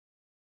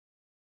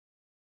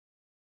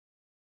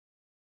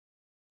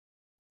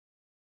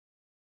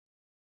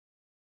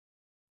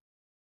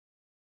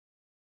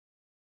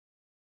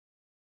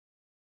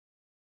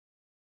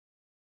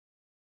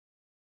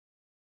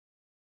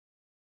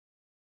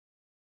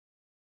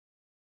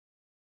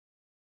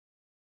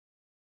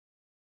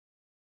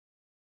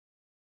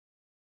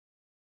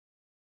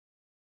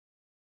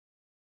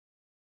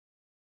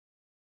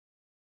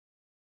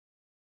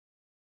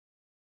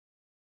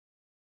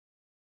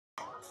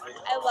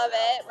I love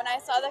it. When I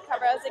saw the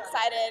cover, I was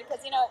excited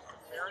because,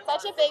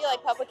 such a big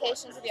like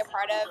publication to be a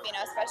part of,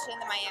 especially in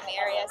the Miami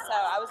area. So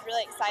I was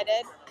really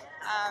excited.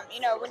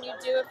 When you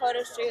do a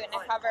photo shoot and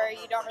a cover,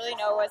 you don't really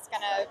know what's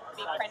gonna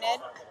be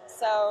printed.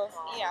 So,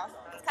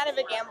 it's kind of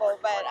a gamble,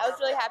 but I was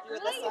really happy with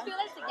Really? this You one. feel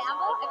like it's a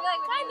gamble? I feel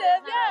like with Kind you, of,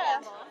 it's never a yeah.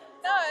 gamble.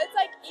 No, it's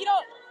like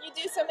you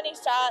do so many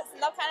shots,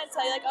 and they'll kind of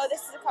tell you like, oh,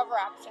 this is a cover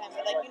option,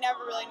 but like you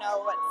never really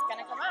know what's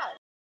gonna come out.